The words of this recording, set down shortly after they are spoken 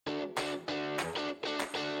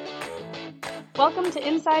Welcome to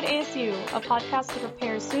Inside ASU, a podcast to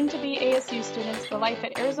prepare soon-to-be ASU students for life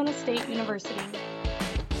at Arizona State University.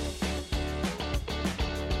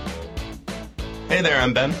 Hey there,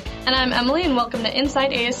 I'm Ben. And I'm Emily, and welcome to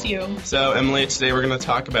Inside ASU. So, Emily, today we're going to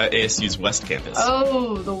talk about ASU's West Campus.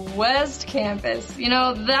 Oh, the West Campus. You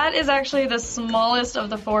know, that is actually the smallest of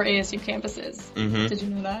the 4 ASU campuses. Mm-hmm. Did you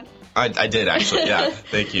know that? I did, actually, yeah.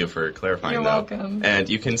 Thank you for clarifying You're that. welcome. And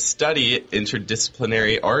you can study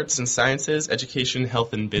interdisciplinary arts and sciences, education,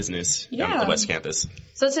 health, and business at the West Campus.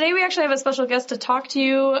 So today we actually have a special guest to talk to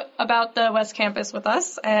you about the West Campus with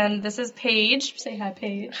us, and this is Paige. Say hi,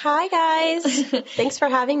 Paige. Hi, guys. Thanks for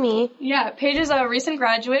having me. Yeah, Paige is a recent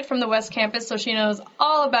graduate from the West Campus, so she knows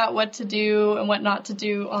all about what to do and what not to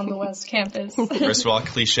do on the West Campus. First of all,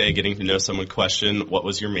 cliche, getting to know someone question, what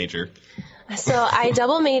was your major? So I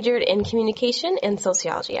double majored in communication and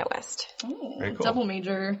sociology at West. Oh, very cool. Double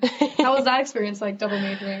major. How was that experience, like double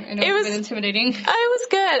majoring? I know it was a bit intimidating. It was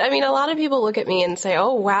good. I mean, a lot of people look at me and say,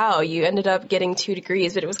 oh, wow, you ended up getting 2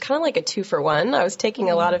 degrees, but it was kind of like a 2-for-1. I was taking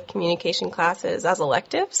a lot of communication classes as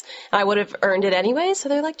electives. I would have earned it anyway, so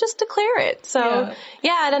they're like, just declare it. So,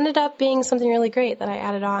 yeah, it ended up being something really great that I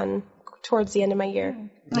added on towards the end of my year.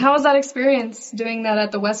 How was that experience doing that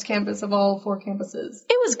at the West Campus of all 4 campuses?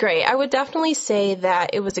 It was great. I would definitely say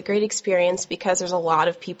that it was a great experience because there's a lot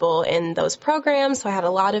of people in those programs. So I had a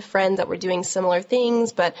lot of friends that were doing similar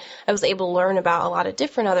things, but I was able to learn about a lot of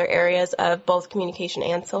different other areas of both communication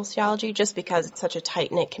and sociology just because it's such a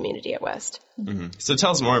tight-knit community at West. Mm-hmm. So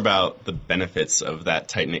tell us more about the benefits of that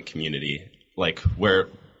tight-knit community. Like,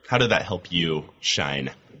 how did that help you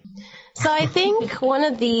shine? So I think one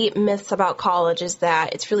of the myths about college is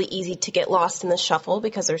that it's really easy to get lost in the shuffle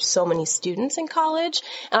because there's so many students in college.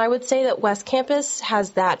 And I would say that West Campus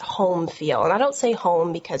has that home feel. And I don't say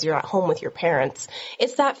home because you're at home with your parents.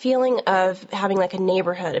 It's that feeling of having like a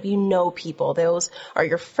neighborhood, of you know people. Those are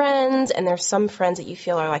your friends, and there's some friends that you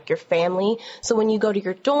feel are like your family. So when you go to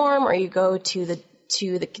your dorm or you go to the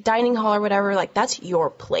dining hall or whatever, like that's your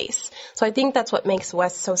place. So I think that's what makes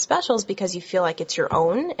West so special is because you feel like it's your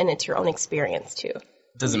own and it's your own experience too.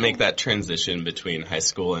 Does it make that transition between high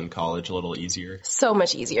school and college a little easier? So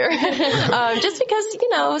much easier. Just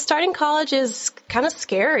because, starting college is kind of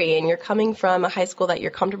scary and you're coming from a high school that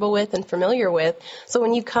you're comfortable with and familiar with. So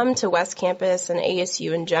when you come to West Campus and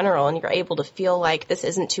ASU in general and you're able to feel like this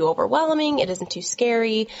isn't too overwhelming, it isn't too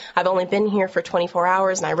scary. I've only been here for 24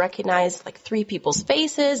 hours and I recognize like 3 people's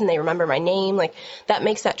faces and they remember my name. Like that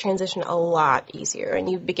makes that transition a lot easier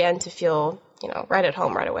and you begin to feel, right at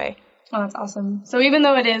home right away. Oh, that's awesome. So even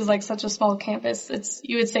though it is like such a small campus,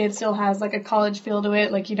 you would say it still has like a college feel to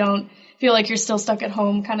it, like you don't feel like you're still stuck at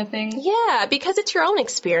home kind of thing? Yeah, because it's your own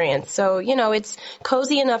experience. So, it's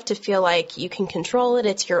cozy enough to feel like you can control it,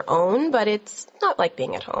 it's your own, but it's not like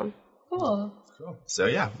being at home. Cool. So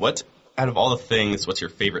out of all the things, what's your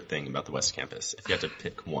favorite thing about the West Campus, if you had to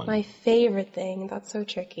pick one? My favorite thing? That's so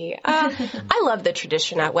tricky. I love the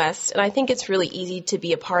tradition at West, and I think it's really easy to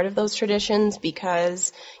be a part of those traditions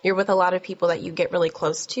because you're with a lot of people that you get really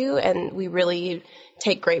close to, and we really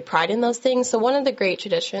take great pride in those things. So one of the great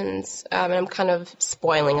traditions, and I'm kind of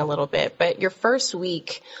spoiling a little bit, but your first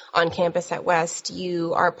week on campus at West,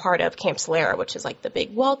 you are part of Camp Solera, which is like the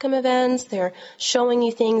big welcome events. They're showing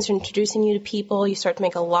you things, introducing you to people. You start to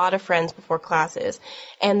make a lot of friends before classes.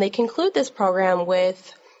 And they conclude this program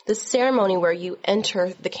with the ceremony where you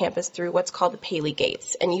enter the campus through what's called the Paley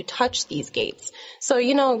Gates, and you touch these gates. So,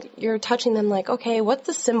 you're touching them like, okay, what's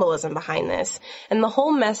the symbolism behind this? And the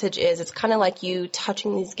whole message is it's kind of like you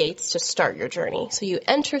touching these gates to start your journey. So you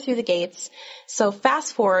enter through the gates. So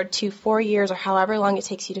fast forward to 4 years or however long it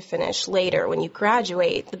takes you to finish later, when you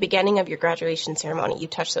graduate, the beginning of your graduation ceremony, you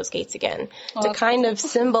touch those gates again to kind of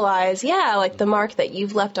symbolize, like the mark that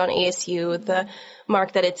you've left on ASU, the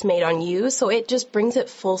mark that it's made on you. So it just brings it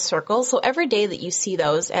full circle. So every day that you see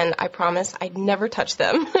those, and I promise I'd never touch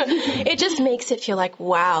them, it just makes it feel like,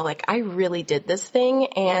 wow, like I really did this thing.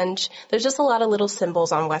 And there's just a lot of little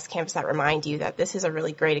symbols on West Campus that remind you that this is a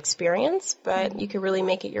really great experience, but you can really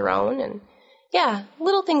make it your own. And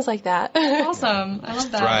little things like that. Awesome. I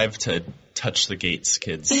love that. Strive to touch the gates,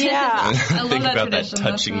 kids. Yeah. I love Think that about tradition.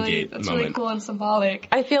 that touching gate That's moment. really cool and symbolic.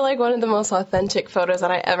 I feel like one of the most authentic photos that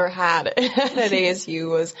I ever had at ASU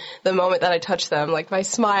was the moment that I touched them. Like my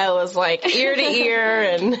smile was like ear to ear,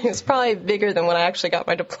 and it was probably bigger than when I actually got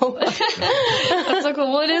my diploma. That's so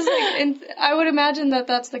cool. Well, it is like, and I would imagine that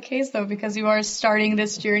that's the case though, because you are starting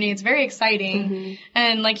this journey. It's very exciting. Mm-hmm.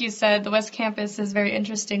 And like you said, the West Campus is very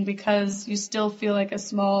interesting because you still feel like a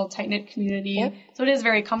small, tight-knit community. Yep. So So it is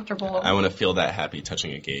very comfortable. I want to feel that happy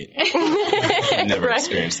touching a gate. I've never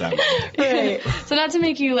experienced that before. Right. So not to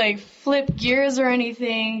make you like flip gears or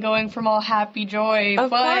anything, going from all happy joy,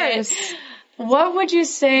 Of but course. what would you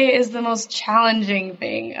say is the most challenging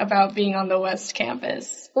thing about being on the West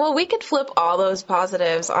Campus? Well, we could flip all those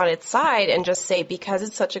positives on its side and just say because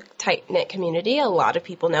it's such a tight-knit community, a lot of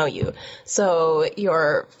people know you. So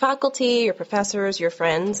your faculty, your professors, your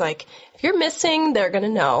friends, like, if you're missing, they're going to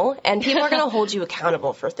know, and people are going to hold you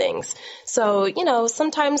accountable for things. So, you know,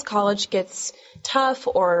 sometimes college gets tough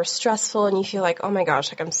or stressful and you feel like, oh my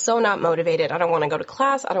gosh, like I'm so not motivated. I don't want to go to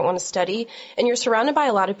class. I don't want to study. And you're surrounded by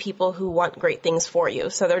a lot of people who want great things for you.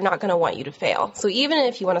 So they're not going to want you to fail. So even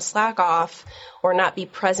if you want to slack off or not be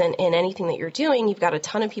present in anything that you're doing, you've got a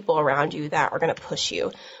ton of people around you that are going to push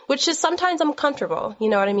you, which is sometimes uncomfortable. You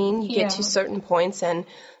know what I mean? You get to certain points and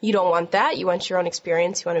you don't want that. You want your own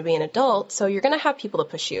experience. You want to be an adult. So you're going to have people to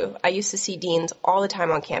push you. I used to see deans all the time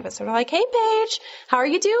on campus. They're like, hey, Paige, how are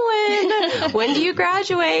you doing? When do you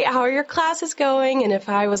graduate? How are your classes going? And if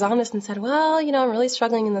I was honest and said, well, you know, I'm really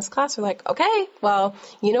struggling in this class, they're like, okay, well,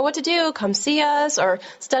 you know what to do. Come see us or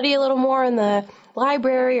study a little more in the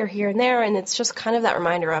library or here and there. And it's just kind of that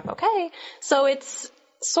reminder of, okay, so it's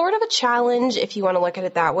sort of a challenge if you want to look at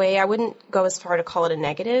it that way. I wouldn't go as far to call it a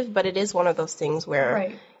negative, but it is one of those things where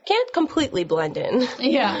you can't completely blend in.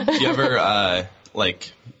 Yeah. Do you ever,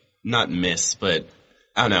 like, not miss, but,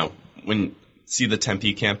 I don't know, when see the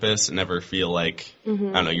Tempe campus and ever feel like, I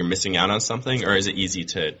don't know, you're missing out on something? Or is it easy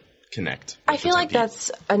to connect? I feel like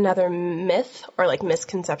that's another myth or like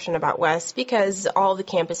misconception about West because all the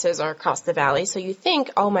campuses are across the valley. So you think,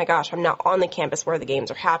 oh my gosh, I'm not on the campus where the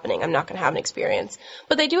games are happening. I'm not going to have an experience.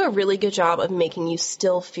 But they do a really good job of making you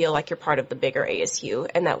still feel like you're part of the bigger ASU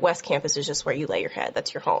and that West Campus is just where you lay your head.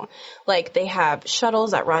 That's your home. Like they have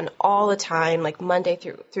shuttles that run all the time, like Monday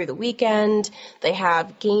through the weekend. They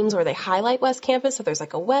have games where they highlight West Campus. So there's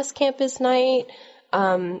like a West Campus night.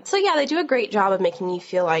 So yeah, they do a great job of making you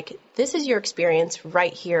feel like this is your experience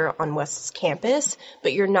right here on West's campus,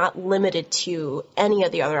 but you're not limited to any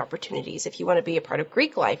of the other opportunities. If you want to be a part of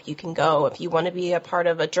Greek life, you can go. If you want to be a part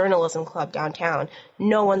of a journalism club downtown,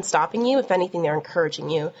 no one's stopping you. If anything, they're encouraging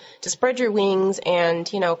you to spread your wings and,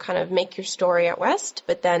 you know, kind of make your story at West,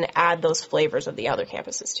 but then add those flavors of the other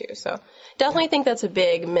campuses too. So definitely think that's a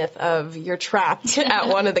big myth of you're trapped at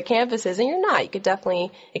one of the campuses, and you're not. You could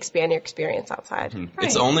definitely expand your experience outside.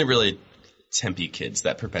 It's only really Tempe kids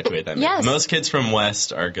that perpetuate that myth. Yes. Most kids from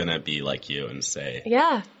West are going to be like you and say,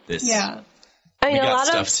 this. Yeah. I mean, We got a lot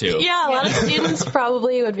stuff of too. Yeah, a lot of students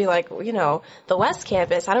probably would be like, you know, the West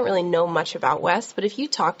Campus. I don't really know much about West, but if you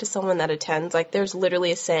talk to someone that attends, like, there's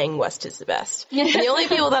literally a saying, West is the best. And the only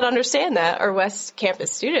people that understand that are West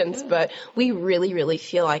Campus students, but we really, really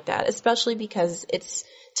feel like that, especially because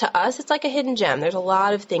to us, it's like a hidden gem. There's a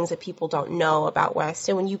lot of things that people don't know about West.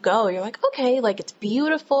 And when you go, you're like, okay, like it's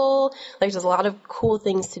beautiful. Like there's a lot of cool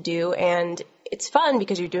things to do. And it's fun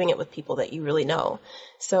because you're doing it with people that you really know.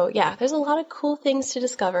 So yeah, there's a lot of cool things to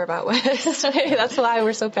discover about West. That's why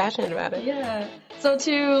we're so passionate about it. Yeah. So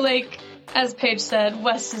as Paige said,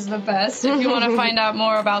 West is the best. If you want to find out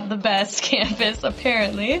more about the best campus,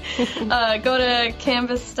 apparently, go to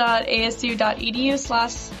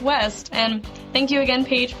campus.asu.edu/west. And thank you again,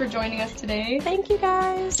 Paige, for joining us today. Thank you,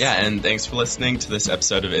 guys. Yeah, and thanks for listening to this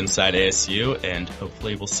episode of Inside ASU, and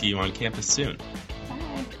hopefully we'll see you on campus soon.